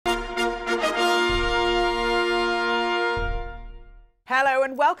Hello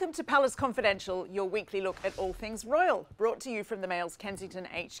and welcome to Palace Confidential, your weekly look at all things royal, brought to you from the Mail's Kensington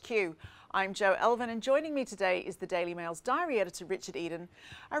HQ. I'm Jo Elvin, and joining me today is the Daily Mail's diary editor Richard Eden.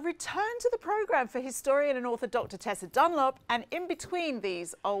 A return to the programme for historian and author Dr Tessa Dunlop, and in between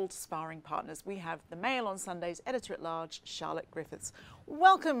these old sparring partners we have the Mail on Sunday's editor-at-large Charlotte Griffiths.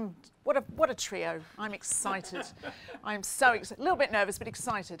 Welcome. What a trio. I'm excited. I'm so excited. A little bit nervous but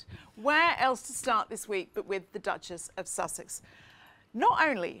excited. Where else to start this week but with the Duchess of Sussex? Not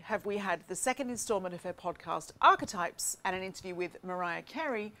only have we had the second instalment of her podcast, Archetypes, and an interview with Mariah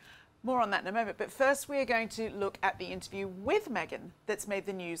Carey, more on that in a moment, but first we are going to look at the interview with Meghan that's made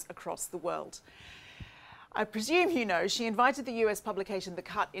the news across the world. I presume you know she invited the US publication The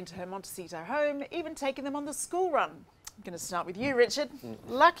Cut into her Montecito home, even taking them on the school run. I'm going to start with you, Richard.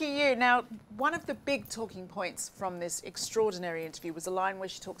 Lucky you. Now, one of the big talking points from this extraordinary interview was a line where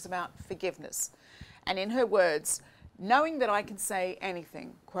she talks about forgiveness. And in her words, knowing that I can say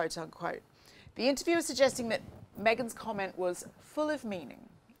anything, quote unquote. The interviewer suggesting that Meghan's comment was full of meaning.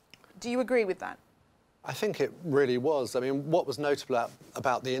 Do you agree with that? I think it really was. I mean, what was notable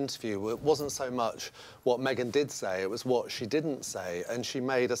about the interview, it wasn't so much what Meghan did say, it was what she didn't say. And she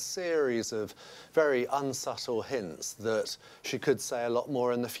made a series of very unsubtle hints that she could say a lot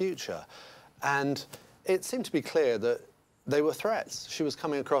more in the future. And it seemed to be clear that they were threats. She was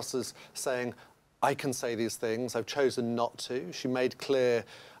coming across as saying, I can say these things, I've chosen not to. She made clear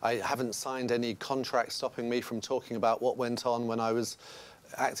I haven't signed any contract stopping me from talking about what went on when I was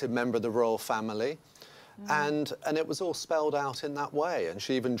active member of the royal family. And it was all spelled out in that way. And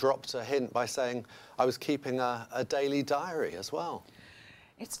she even dropped a hint by saying I was keeping a daily diary as well.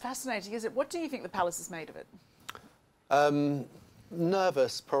 It's fascinating, isn't it? What do you think the palace has made of it?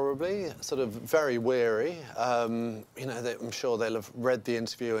 Nervous, probably, sort of very weary. You know, I'm sure they'll have read the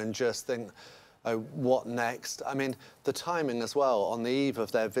interview and just think, oh, what next? I mean, the timing as well, on the eve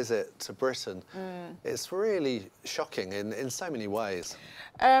of their visit to Britain, it's really shocking in so many ways.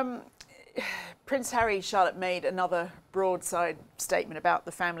 Prince Harry, Charlotte, made another broadside statement about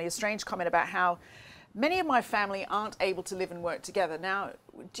the family, a strange comment about how many of my family aren't able to live and work together. Now,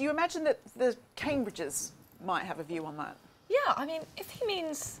 do you imagine that the Cambridges might have a view on that? Yeah, I mean, if he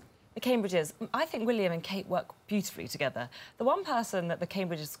means the Cambridges, I think William and Kate work beautifully together. The one person that the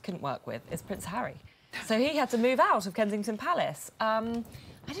Cambridges couldn't work with is Prince Harry. So he had to move out of Kensington Palace.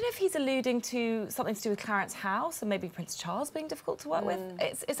 I don't know if he's alluding to something to do with Clarence House and maybe Prince Charles being difficult to work with.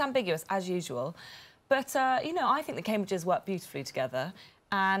 It's ambiguous, as usual. But, you know, I think the Cambridges work beautifully together.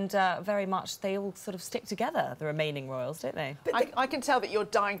 And very much they all sort of stick together, the remaining royals, don't they? But I can tell that you're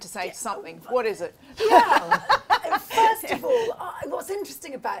dying to say something. What is it? Yeah. First of all, what's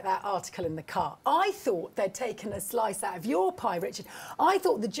interesting about that article in The Cut, I thought they'd taken a slice out of your pie, Richard. I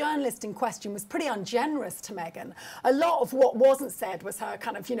thought the journalist in question was pretty ungenerous to Meghan. A lot of what wasn't said was her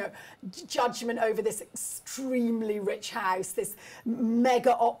kind of, you know, judgment over this extremely rich house, this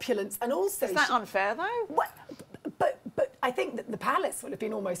mega opulence, and also... Is that unfair, though? But I think that the palace would have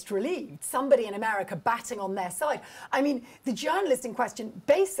been almost relieved. Somebody in America batting on their side. I mean, the journalist in question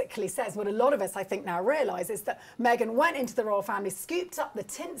basically says what a lot of us, I think, now realise is that Meghan went into the royal family, scooped up the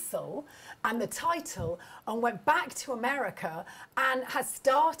tinsel and the title and went back to America and has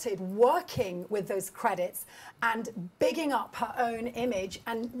started working with those credits and bigging up her own image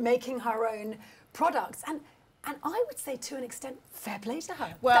and making her own products. And I would say, to an extent, fair play to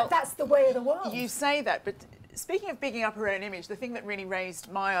her. Well, that's the way of the world. You say that, but speaking of bigging up her own image, the thing that really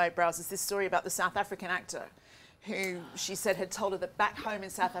raised my eyebrows is this story about the South African actor who she said had told her that back home in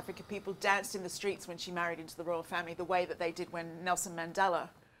South Africa people danced in the streets when she married into the royal family the way that they did when Nelson Mandela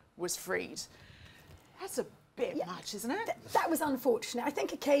was freed. That's a bit much, isn't it? That was unfortunate. I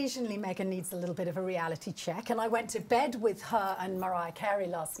think occasionally Meghan needs a little bit of a reality check, and I went to bed with her and Mariah Carey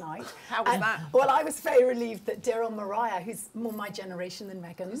last night. How was that? Well, I was very relieved that dear old Mariah, who's more my generation than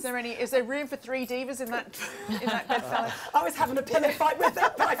Meghan's. Is there room for 3 divas in that bedfellow? I was having a pillow fight with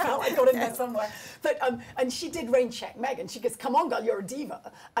her, but I felt I got in there somewhere. But and she did rain check Meghan. She goes, "Come on, girl, you're a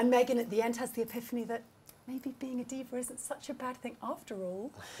diva." And Meghan at the end has the epiphany that maybe being a diva isn't such a bad thing after all.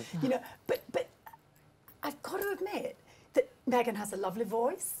 You know, but I've got to admit that Meghan has a lovely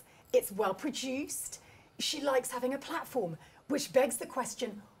voice, it's well produced, she likes having a platform, which begs the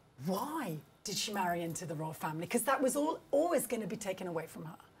question, why did she marry into the royal family? Because that was always going to be taken away from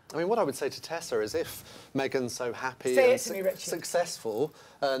her. I mean, what I would say to Tessa is if Meghan's so happy and successful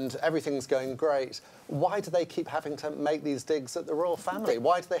and everything's going great, why do they keep having to make these digs at the royal family?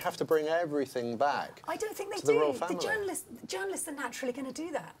 Why do they have to bring everything back? I don't think they to do. The royal family? The journalists are naturally going to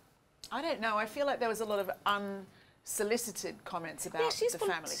do that. I don't know. I feel like there was a lot of solicited comments about the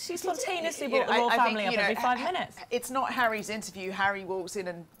family. She spontaneously brought the royal family up every 5 minutes. It's not Harry's interview. Harry walks in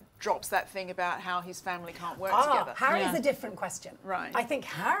and drops that thing about how his family can't work together. Harry's a different question. Right. I think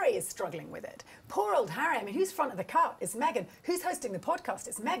Harry is struggling with it. Poor old Harry. I mean, who's front of the cut? It's Meghan. Who's hosting the podcast?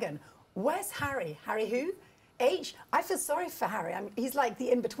 It's Meghan. Where's Harry? Harry who? H? I feel sorry for Harry. I mean, he's like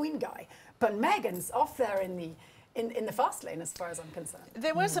the in-between guy. But Meghan's off there in the fast lane, as far as I'm concerned.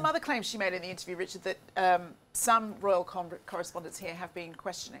 There were some other claims she made in the interview, Richard, that some royal correspondents here have been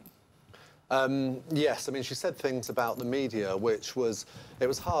questioning. Yes, I mean, she said things about the media, which was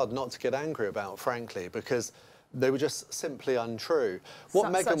hard not to get angry about, frankly, because they were just simply untrue.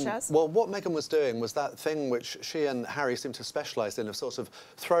 What Meghan was doing was that thing which she and Harry seem to specialise in, of sort of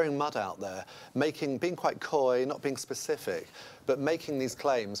throwing mud out there, being quite coy, not being specific, but making these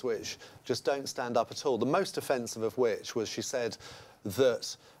claims which just don't stand up at all. The most offensive of which was she said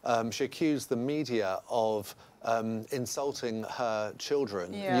that she accused the media of insulting her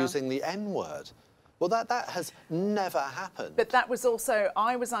children using the N-word. Well, that has never happened. But that was also,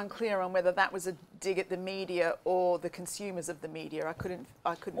 I was unclear on whether that was a dig at the media or the consumers of the media. I couldn't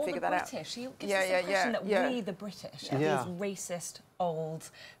figure that out. She gives us the impression that we, the British, are these racist,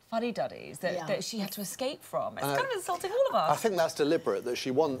 old fuddy-duddies that she had to escape from. It's kind of insulting all of us. I think that's deliberate, that she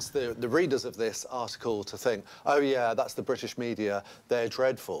wants the readers of this article to think, oh yeah, that's the British media, they're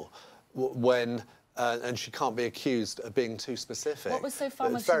dreadful, when... and she can't be accused of being too specific. What was so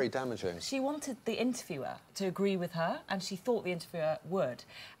fun was very damaging. She wanted the interviewer to agree with her, and she thought the interviewer would.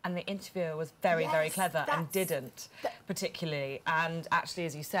 And the interviewer was very, very clever and didn't particularly. And actually,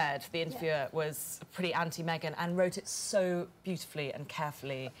 as you said, the interviewer was pretty anti-Meghan and wrote it so beautifully and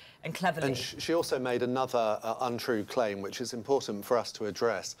carefully and cleverly. And she also made another untrue claim, which is important for us to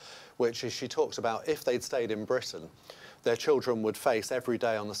address, which is she talks about if they'd stayed in Britain, their children would face every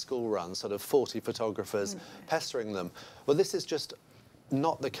day on the school run sort of 40 photographers pestering them. Well, this is just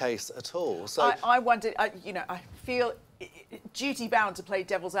not the case at all. So I wondered, you know, I feel duty-bound to play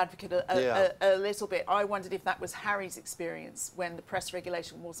devil's advocate a little bit. I wondered if that was Harry's experience when the press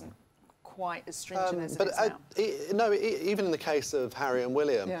regulation wasn't quite as stringent as it is now. No, even in the case of Harry and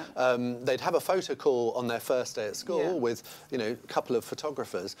William, they'd have a photo call on their first day at school with, you know, a couple of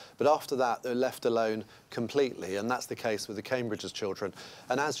photographers, but after that they're left alone completely, and that's the case with the Cambridge's children.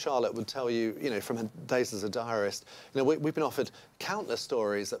 And as Charlotte would tell you, you know, from her days as a diarist, you know, we've been offered countless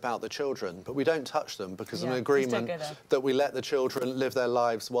stories about the children, but we don't touch them because of an agreement that we let the children live their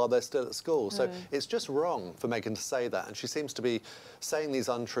lives while they're still at school. So it's just wrong for Meghan to say that, and she seems to be saying these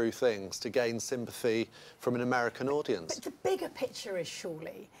untrue things to gain sympathy from an American audience. But the bigger picture is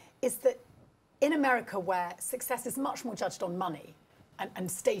surely is that in America, where success is much more judged on money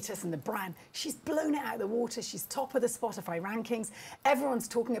and status and the brand, she's blown it out of the water. She's top of the Spotify rankings. Everyone's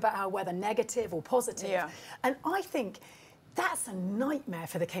talking about her, whether negative or positive. And I think that's a nightmare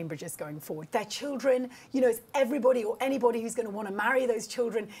for the Cambridges going forward. Their children, you know, is everybody or anybody who's going to want to marry those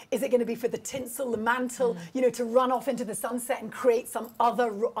children, is it going to be for the tinsel, the mantle, you know, to run off into the sunset and create some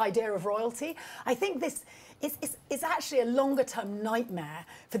other idea of royalty? I think this is actually a longer-term nightmare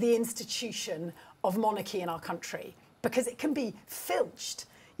for the institution of monarchy in our country, because it can be filched,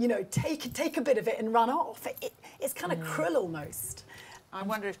 you know, take a bit of it and run off. It's kind of cruel almost. I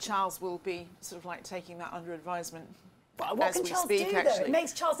wonder if Charles will be sort of like taking that under advisement. What can Charles do, though? It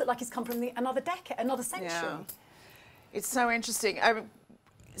makes Charles look like he's come from another decade, another century. Yeah. It's so interesting.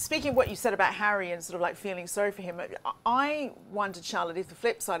 Speaking of what you said about Harry and sort of like feeling sorry for him, I wondered, Charlotte, if the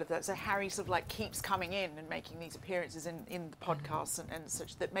flip side of that, so Harry sort of like keeps coming in and making these appearances in the podcasts and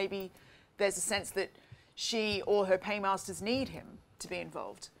such, that maybe there's a sense that she or her paymasters need him to be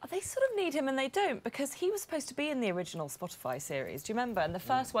involved. They sort of need him and they don't, because he was supposed to be in the original Spotify series, do you remember? And the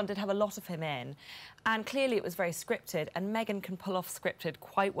first one did have a lot of him in, and clearly it was very scripted, and Meghan can pull off scripted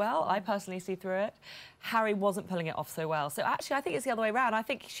quite well. I personally see through it. Harry wasn't pulling it off so well. So actually I think it's the other way around. I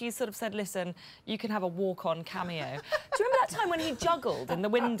think she sort of said, listen, you can have a walk-on cameo. Do you remember that time when he juggled in the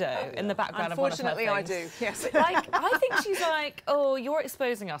window in the background of one of her things? Unfortunately, I do, yes. Like, I think she's like, oh, you're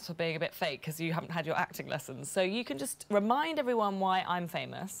exposing us for being a bit fake because you haven't had your acting lessons. So you can just remind everyone why I'm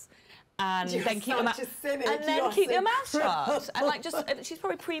famous, and then keep your mouth shut. And like, just she's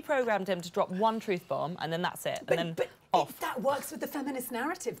probably pre-programmed him to drop one truth bomb, and then that's it. But off. That works with the feminist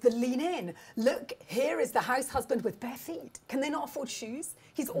narrative, the lean in. Look, here is the house husband with bare feet. Can they not afford shoes?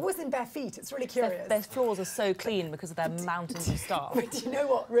 He's always in bare feet. It's really curious. Their floors are so clean because of their mountains of staff. But do you know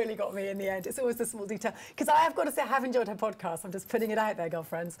what really got me in the end? It's always the small detail. Because I have got to say, I have enjoyed her podcast. I'm just putting it out there,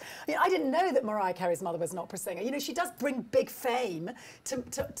 girlfriends. I didn't know that Mariah Carey's mother was an opera singer. You know, she does bring big fame to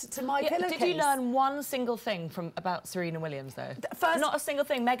My Pillowcase. Did you learn one single thing about Serena Williams, though? Not a single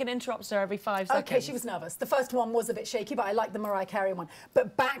thing. Meghan interrupts her every 5 seconds. Okay, she was nervous. The first one was a bit shaky, but I like the Mariah Carey one.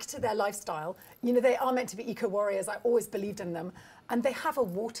 But back to their lifestyle, you know, they are meant to be eco-warriors. I always believed in them. And they have a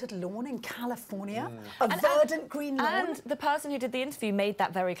watered lawn in California, a verdant green lawn. And the person who did the interview made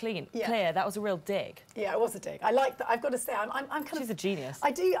that very clear. That was a real dig. Yeah, it was a dig. I like that. I've got to say, I'm kind of... She's a genius.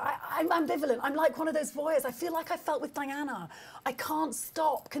 I do. I'm ambivalent. I'm like one of those voyeurs. I feel like I felt with Diana. I can't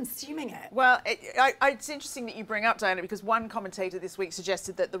stop consuming it. Well, it's interesting that you bring up Diana, because one commentator this week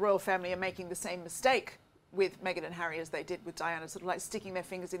suggested that the royal family are making the same mistake with Meghan and Harry as they did with Diana, sort of like sticking their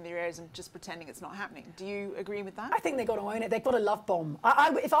fingers in their ears and just pretending it's not happening. Do you agree with that? I think they've got to own it. They've got to love bomb.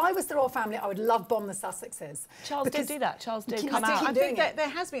 If I was the royal family, I would love bomb the Sussexes. Charles did do that. Charles did come out. I think there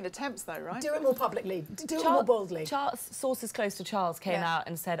has been attempts, though, right? Do it more publicly. Do it more boldly. Sources close to Charles came out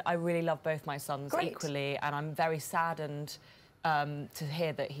and said, I really love both my sons equally, and I'm very saddened to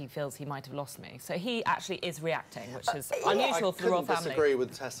hear that he feels he might have lost me. So he actually is reacting, which is unusual for the royal family. I couldn't disagree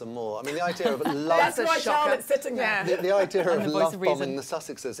with Tessa more. I mean, the idea of love... That's why Charlotte's sitting there. The idea of love bombing the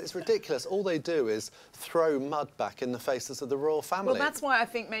Sussexes, it's ridiculous. All they do is throw mud back in the faces of the royal family. Well, that's why I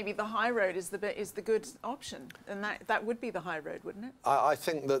think maybe the high road is the good option, and that would be the high road, wouldn't it? I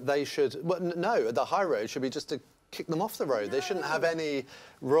think that they should... Well, no, the high road should be just to kick them off the road. No. They shouldn't have any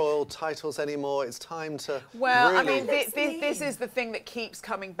royal titles anymore. It's time to Well, really... I mean, this is the thing that keeps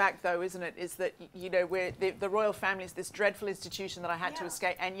coming back, though, isn't it? Is that, you know, the royal family is this dreadful institution that I had to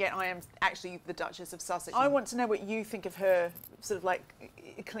escape, and yet I am actually the Duchess of Sussex. I want to know what you think of her sort of like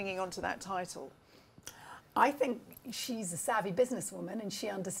clinging on to that title. I think she's a savvy businesswoman, and she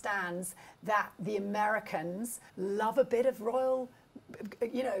understands that the Americans love a bit of royal,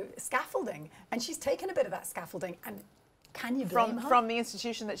 you know, scaffolding, and she's taken a bit of that scaffolding. And can you blame her? From the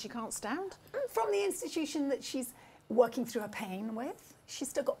institution that she can't stand? From the institution that she's working through her pain with. She's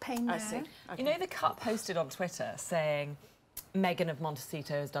still got pain there. I see. Okay. You know, The Cut posted on Twitter saying Meghan of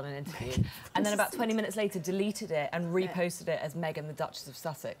Montecito has done an interview, and then about 20 minutes later deleted it and reposted it as Meghan, the Duchess of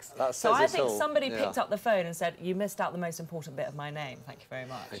Sussex. So I think somebody picked up the phone and said, you missed out the most important bit of my name. Thank you very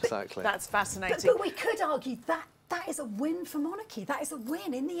much. Exactly. That's fascinating. But we could argue that that is a win for monarchy. That is a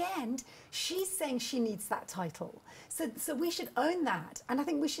win. In the end, she's saying she needs that title. So we should own that. And I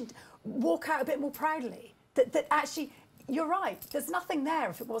think we should walk out a bit more proudly. That actually, you're right, there's nothing there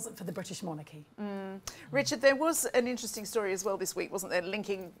if it wasn't for the British monarchy. Richard, there was an interesting story as well this week, wasn't there,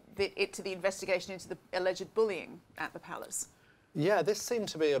 linking it to the investigation into the alleged bullying at the palace? Yeah, this seemed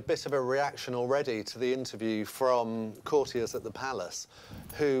to be a bit of a reaction already to the interview from courtiers at the palace,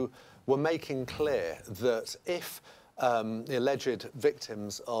 who were making clear that if the alleged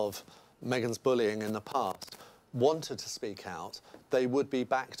victims of Meghan's bullying in the past wanted to speak out, they would be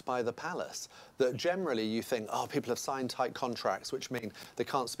backed by the palace. That generally you think, oh, people have signed tight contracts, which mean they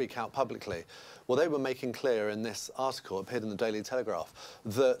can't speak out publicly. Well, they were making clear in this article, appeared in the Daily Telegraph,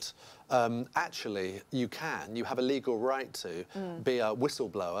 that actually you have a legal right to be a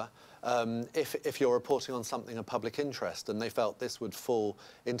whistleblower if you're reporting on something of public interest, and they felt this would fall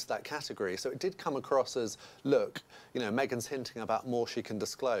into that category. So it did come across as, look, you know, Meghan's hinting about more she can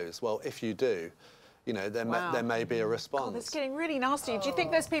disclose. Well, if you do, you know, there may be a response. God, it's getting really nasty. Do you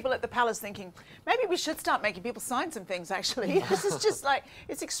think there's people at the palace thinking, maybe we should start making people sign some things, actually? This is just like,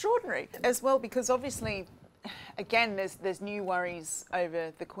 it's extraordinary. As well, because obviously, again, there's new worries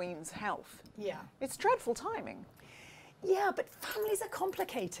over the Queen's health. Yeah. It's dreadful timing. Yeah, but families are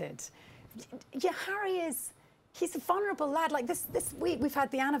complicated. Yeah, Harry he's a vulnerable lad. Like this week, we've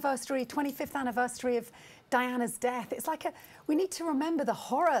had the 25th anniversary of Diana's death. It's like we need to remember the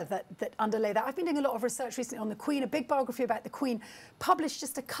horror that underlay that. I've been doing a lot of research recently on the Queen, a big biography about the Queen, published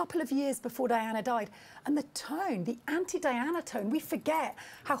just a couple of years before Diana died. And the tone, the anti-Diana tone, we forget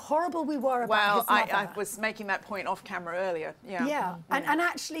how horrible we were about his mother. I was making that point off camera earlier. Yeah. Yeah, and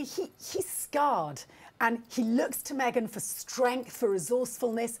actually he's scarred. And he looks to Meghan for strength, for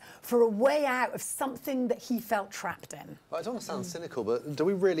resourcefulness, for a way out of something that he felt trapped in. Well, I don't want to sound cynical, but do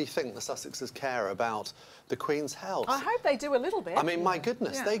we really think the Sussexes care about the Queen's health? I hope they do a little bit. I mean, my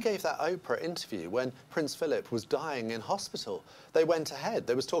goodness, they gave that Oprah interview when Prince Philip was dying in hospital. They went ahead.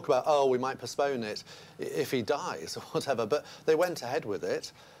 There was talk about, oh, we might postpone it if he dies or whatever, but they went ahead with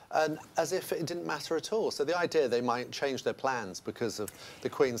it. and as if it didn't matter at all. So the idea they might change their plans because of the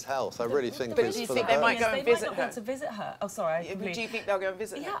Queen's health, I really think is for the they might best. go and They visit might not her. want to visit her. Oh, sorry. Do you think they'll go and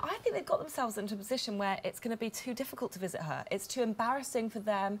visit her? Yeah, I think they've got themselves into a position where it's going to be too difficult to visit her. It's too embarrassing for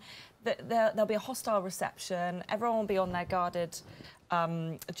them. There'll be a hostile reception. Everyone will be on their guarded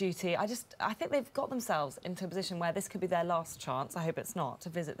duty. I think they've got themselves into a position where this could be their last chance, I hope it's not, to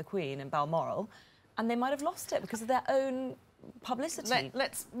visit the Queen in Balmoral, and they might have lost it because of their own publicity.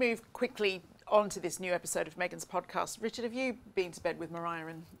 Let's move quickly on to this new episode of Meghan's podcast. Richard, have you been to bed with Mariah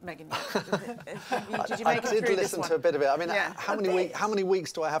and Meghan yet? Did you make it through this one? I did listen to a bit of it. I mean, Yeah. how many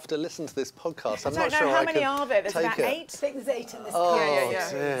weeks do I have to listen to this podcast? I'm I don't not sure know how I many can are there. There's take about it. 8. I think there's 8 in this. Oh,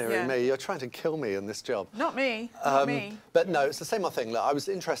 Yeah. dearie me, you're trying to kill me in this job. Not me. Not me. But no, it's the same old thing. Look, I was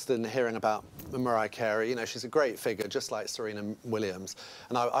interested in hearing about Mariah Carey. You know, she's a great figure, just like Serena Williams.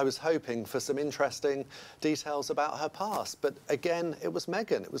 And I was hoping for some interesting details about her past. But again, it was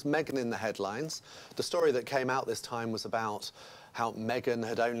Meghan. It was Meghan in the headlines. The story that came out this time was about how Meghan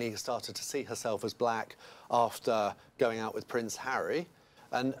had only started to see herself as black after going out with Prince Harry.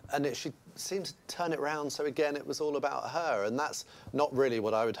 And she seemed to turn it around, so again it was all about her, and that's not really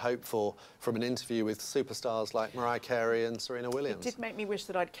what I would hope for from an interview with superstars like Mariah Carey and Serena Williams. It did make me wish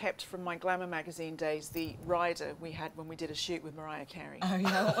that I'd kept from my Glamour magazine days the rider we had when we did a shoot with Mariah Carey. Oh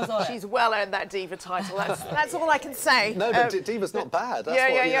yeah, what was on it? She's well earned that diva title. That's all I can say. No, but diva's not bad. That's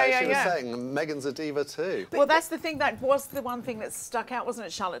what she was saying. Meghan's a diva too. Well, that's the thing. That was the one thing that stuck out, wasn't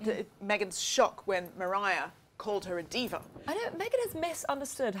it, Charlotte? Meghan's shock when Mariah called her a diva. I know, Meghan has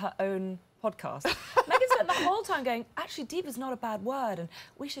misunderstood her own podcast. Meghan spent the whole time going, actually, diva's not a bad word, and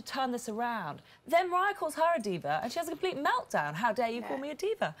we should turn this around. Then Mariah calls her a diva, and she has a complete meltdown. How dare you call me a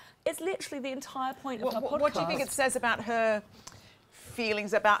diva? It's literally the entire point of her podcast. What do you think it says about her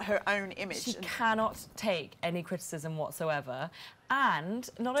feelings about her own image? She cannot take any criticism whatsoever. And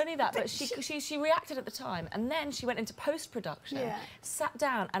not only that, but she reacted at the time, and then she went into post-production, sat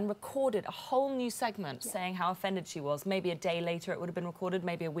down and recorded a whole new segment saying how offended she was. Maybe a day later it would have been recorded,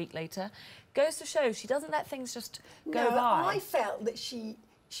 maybe a week later. Goes to show she doesn't let things just go by. I felt that she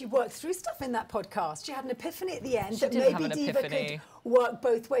worked through stuff in that podcast. She had an epiphany at the end She that didn't maybe have an diva epiphany. could work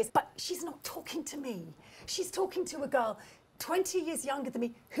both ways. But she's not talking to me. She's talking to a girl 20 years younger than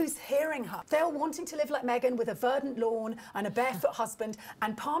me, who's hearing her. They're wanting to live like Meghan with a verdant lawn and a barefoot husband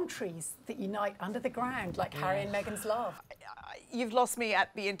and palm trees that unite under the ground, like Harry and Meghan's love. You've lost me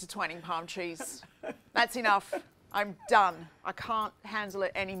at the intertwining palm trees. That's enough. I'm done. I can't handle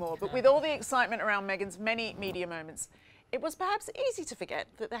it anymore. But with all the excitement around Meghan's many media moments, it was perhaps easy to forget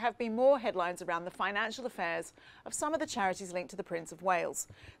that there have been more headlines around the financial affairs of some of the charities linked to the Prince of Wales.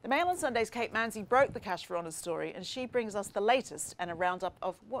 The Mail on Sunday's Kate Manzi broke the Cash for Honours story, and she brings us the latest and a roundup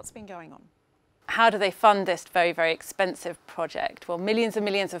of what's been going on. How do they fund this very, very expensive project? Well, millions and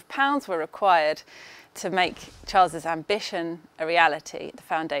millions of pounds were required to make Charles's ambition a reality, the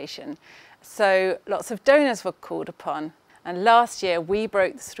foundation. So lots of donors were called upon. And last year we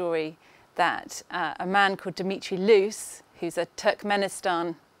broke the story that a man called Dimitri Luce, who's a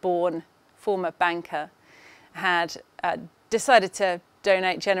Turkmenistan-born former banker, had decided to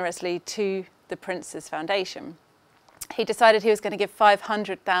donate generously to the Prince's foundation. He decided he was going to give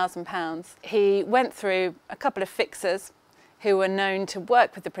 £500,000. He went through a couple of fixers who were known to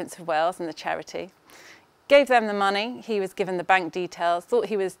work with the Prince of Wales and the charity, gave them the money, he was given the bank details, thought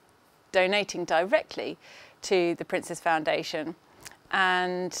he was donating directly to the Prince's foundation,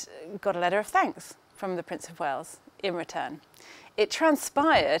 and got a letter of thanks from the Prince of Wales in return. It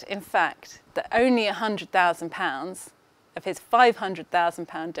transpired, in fact, that only £100,000 of his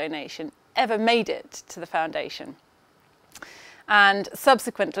 £500,000 donation ever made it to the foundation. And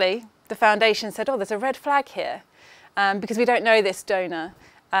subsequently, the foundation said, oh, there's a red flag here, because we don't know this donor.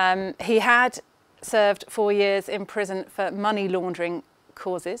 He had served 4 years in prison for money laundering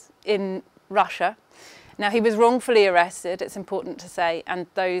causes in Russia. Now, he was wrongfully arrested, it's important to say, and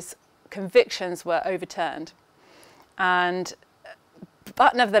those convictions were overturned. But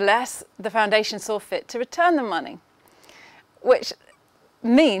nevertheless, the foundation saw fit to return the money, which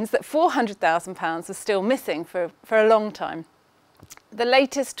means that £400,000 was still missing for a long time. The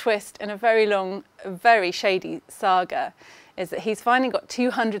latest twist in a very long, very shady saga is that he's finally got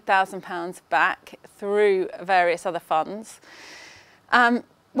 £200,000 back through various other funds,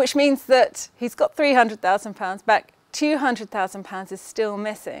 which means that he's got £300,000 back, £200,000 is still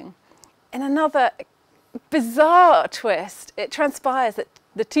missing. In another bizarre twist, it transpires that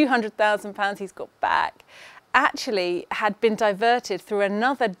the £200,000 he's got back actually had been diverted through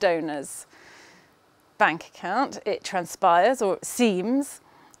another donor's bank account, it transpires, or it seems,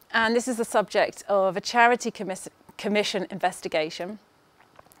 and this is the subject of a charity commission investigation.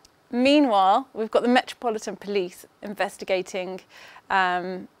 Meanwhile, we've got the Metropolitan Police investigating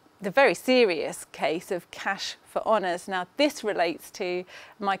the very serious case of cash for honours. Now, this relates to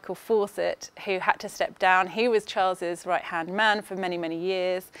Michael Fawcett, who had to step down. He was Charles's right-hand man for many, many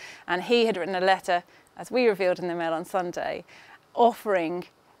years, and he had written a letter, as we revealed in the Mail on Sunday, offering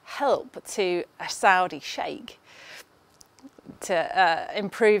help to a Saudi sheikh to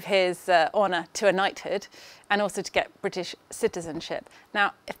improve his honour to a knighthood and also to get British citizenship.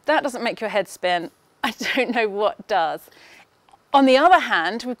 Now, if that doesn't make your head spin, I don't know what does. On the other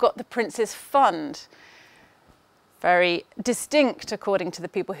hand, we've got the Prince's Fund. Very distinct, according to the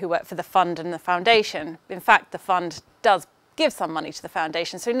people who work for the fund and the foundation. In fact, the fund does give some money to the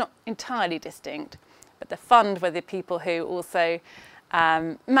foundation, so not entirely distinct. But the fund were the people who also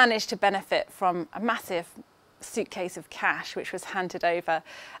managed to benefit from a massive suitcase of cash, which was handed over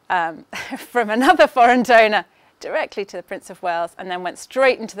from another foreign donor directly to the Prince of Wales and then went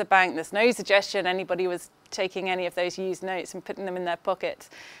straight into the bank. There's no suggestion anybody was taking any of those used notes and putting them in their pockets.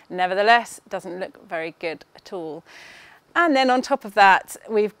 Nevertheless, it doesn't look very good at all. And then on top of that,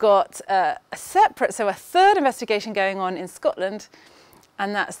 we've got a third investigation going on in Scotland,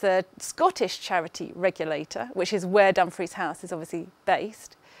 and that's the Scottish charity regulator, which is where Dumfries House is obviously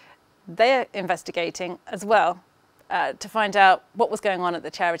based. They're investigating as well to find out what was going on at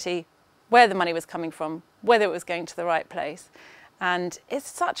the charity, where the money was coming from, whether it was going to the right place. And it's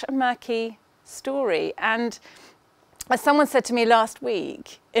such a murky story. And as someone said to me last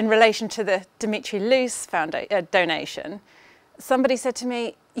week in relation to the Dimitri Luce donation, somebody said to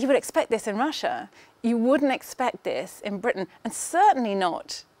me, you would expect this in Russia. You wouldn't expect this in Britain, and certainly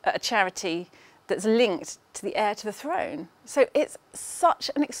not at a charity that's linked to the heir to the throne. So it's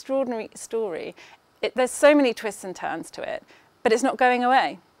such an extraordinary story. There's so many twists and turns to it, but it's not going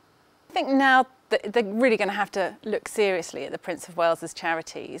away. I think now that they're really going to have to look seriously at the Prince of Wales's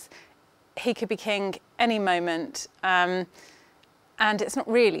charities. He could be king any moment, and it's not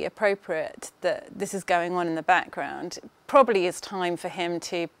really appropriate that this is going on in the background. It probably is time for him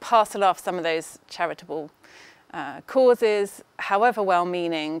to parcel off some of those charitable causes, however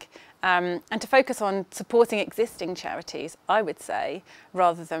well-meaning, and to focus on supporting existing charities, I would say,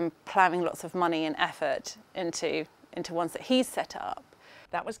 rather than ploughing lots of money and effort into ones that he's set up.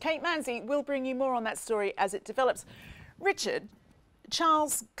 That was Kate Manzi. We'll bring you more on that story as it develops. Richard,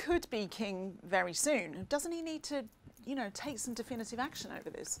 Charles could be king very soon. Doesn't he need to, take some definitive action over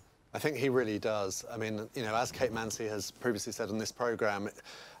this? I think he really does. I mean, as Kate Manzi has previously said on this programme,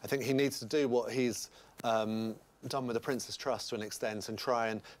 I think he needs to do what he's done with the Prince's Trust to an extent and try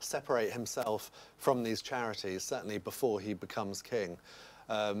and separate himself from these charities, certainly before he becomes king.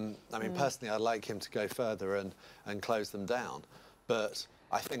 I mean, personally, I'd like him to go further and close them down. But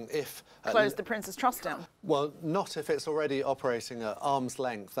I think if... Close the Prince's Trust down? Well, not if it's already operating at arm's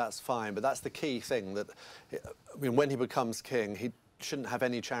length, that's fine. But that's the key thing, that, I mean, when he becomes king, he shouldn't have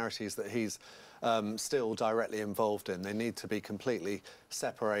any charities that he's still directly involved in. They need to be completely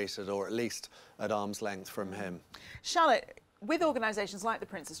separated, or at least at arm's length from him. Charlotte, with organisations like the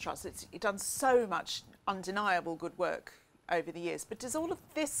Prince's Trust, it's done so much undeniable good work over the years. But does all of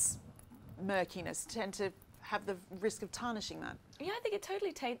this murkiness tend to have the risk of tarnishing that? Yeah, I think it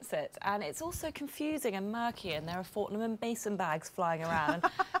totally taints it, and it's also confusing and murky, and there are Fortnum and Mason bags flying around,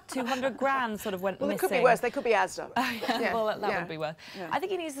 and 200 grand sort of went missing. Well, it could be worse. They could be Asda. Yeah. Well, that would be worse. Yeah. I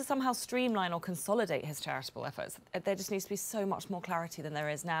think he needs to somehow streamline or consolidate his charitable efforts. There just needs to be so much more clarity than there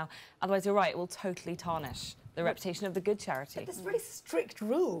is now. Otherwise, you're right, it will totally tarnish the reputation of the good charity. But there's really strict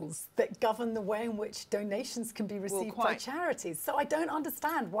rules that govern the way in which donations can be received by charities. So I don't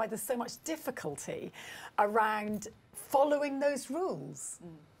understand why there's so much difficulty around following those rules.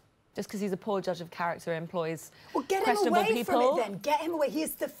 Just because he's a poor judge of character, employs questionable people. Get him away from it then. Get him away. He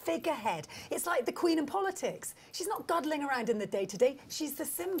is the figurehead. It's like the Queen in politics. She's not guddling around in the day-to-day. She's the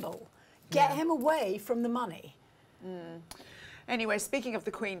symbol. Get him away from the money. Anyway, speaking of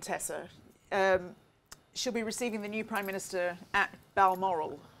the Queen, Tessa, she'll be receiving the new Prime Minister at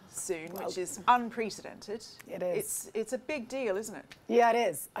Balmoral soon, which is unprecedented. It is. It's a big deal, isn't it? Yeah, it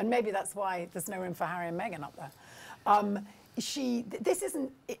is. And maybe that's why there's no room for Harry and Meghan up there.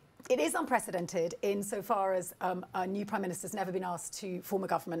 It is unprecedented insofar as a new Prime Minister's never been asked to form a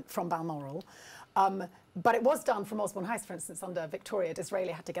government from Balmoral. But it was done from Osborne House, for instance, under Victoria.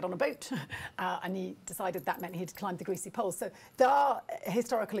 Disraeli had to get on a boat, and he decided that meant he'd climb the greasy pole. So there are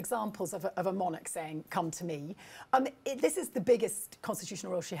historical examples of a monarch saying, come to me. This is the biggest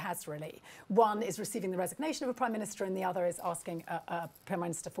constitutional role she has, really. One is receiving the resignation of a Prime Minister, and the other is asking a Prime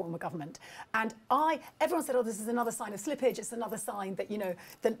Minister to form a government. And everyone said, oh, this is another sign of slippage. It's another sign that,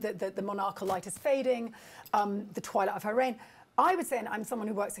 the monarchical light is fading, the twilight of her reign. I would say, and I'm someone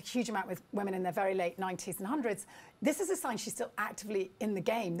who works a huge amount with women in their very late 90s and 100s, this is a sign she's still actively in the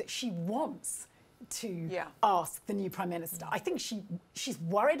game, that she wants to ask the new Prime Minister. I think she's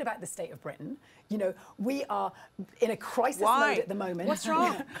worried about the state of Britain. You know, we are in a crisis mode at the moment. What's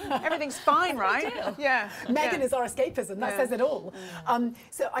wrong? Everything's fine, right? Yeah. Meghan is our escapism. That says it all.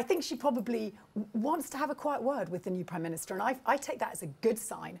 So I think she probably wants to have a quiet word with the new Prime Minister, and I take that as a good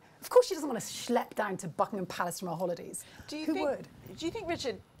sign. Of course, she doesn't want to schlep down to Buckingham Palace from her holidays. Who would? Do you think,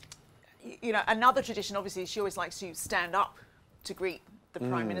 Richard, you know, another tradition, obviously, she always likes to stand up to greet the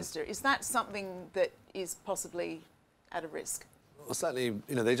Prime Minister. Is that something that is possibly at a risk? Well, certainly,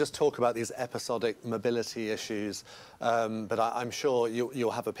 you know, they just talk about these episodic mobility issues, but I'm sure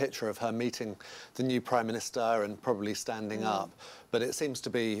you'll have a picture of her meeting the new Prime Minister and probably standing up. But it seems to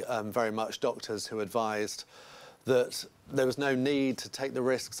be very much doctors who advised that there was no need to take the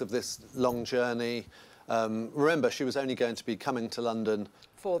risks of this long journey. Remember, she was only going to be coming to London,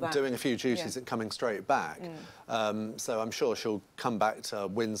 doing a few duties and coming straight back. So I'm sure she'll come back to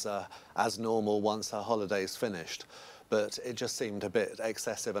Windsor as normal once her holiday's finished. But it just seemed a bit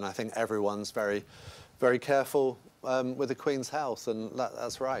excessive, and I think everyone's very, very careful with the Queen's health, and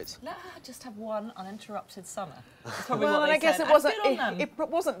that's right. Let her just have one uninterrupted summer. That's probably well, what and they I guess said. it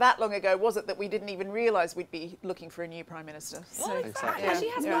wasn't that long ago, was it, that we didn't even realise we'd be looking for a new Prime Minister? Well, exactly. And she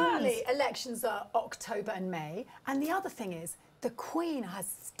has normally elections are October and May, and the other thing is the Queen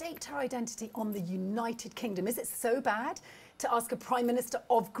has staked her identity on the United Kingdom. Is it so bad to ask a Prime Minister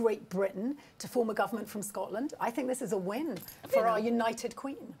of Great Britain to form a government from Scotland? I think this is a win for our united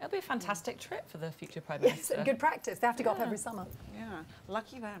Queen. It'll be a fantastic trip for the future Prime Minister. Yes, good practice. They have to go up every summer. Yeah,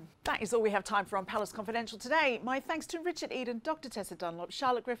 lucky them. That is all we have time for on Palace Confidential today. My thanks to Richard Eden, Dr Tessa Dunlop,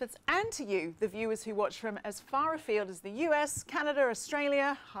 Charlotte Griffiths, and to you, the viewers who watch from as far afield as the US, Canada,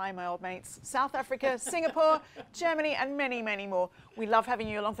 Australia, hi my old mates, South Africa, Singapore, Germany, and many, many more. We love having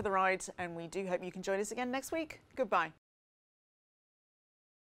you along for the ride, and we do hope you can join us again next week. Goodbye.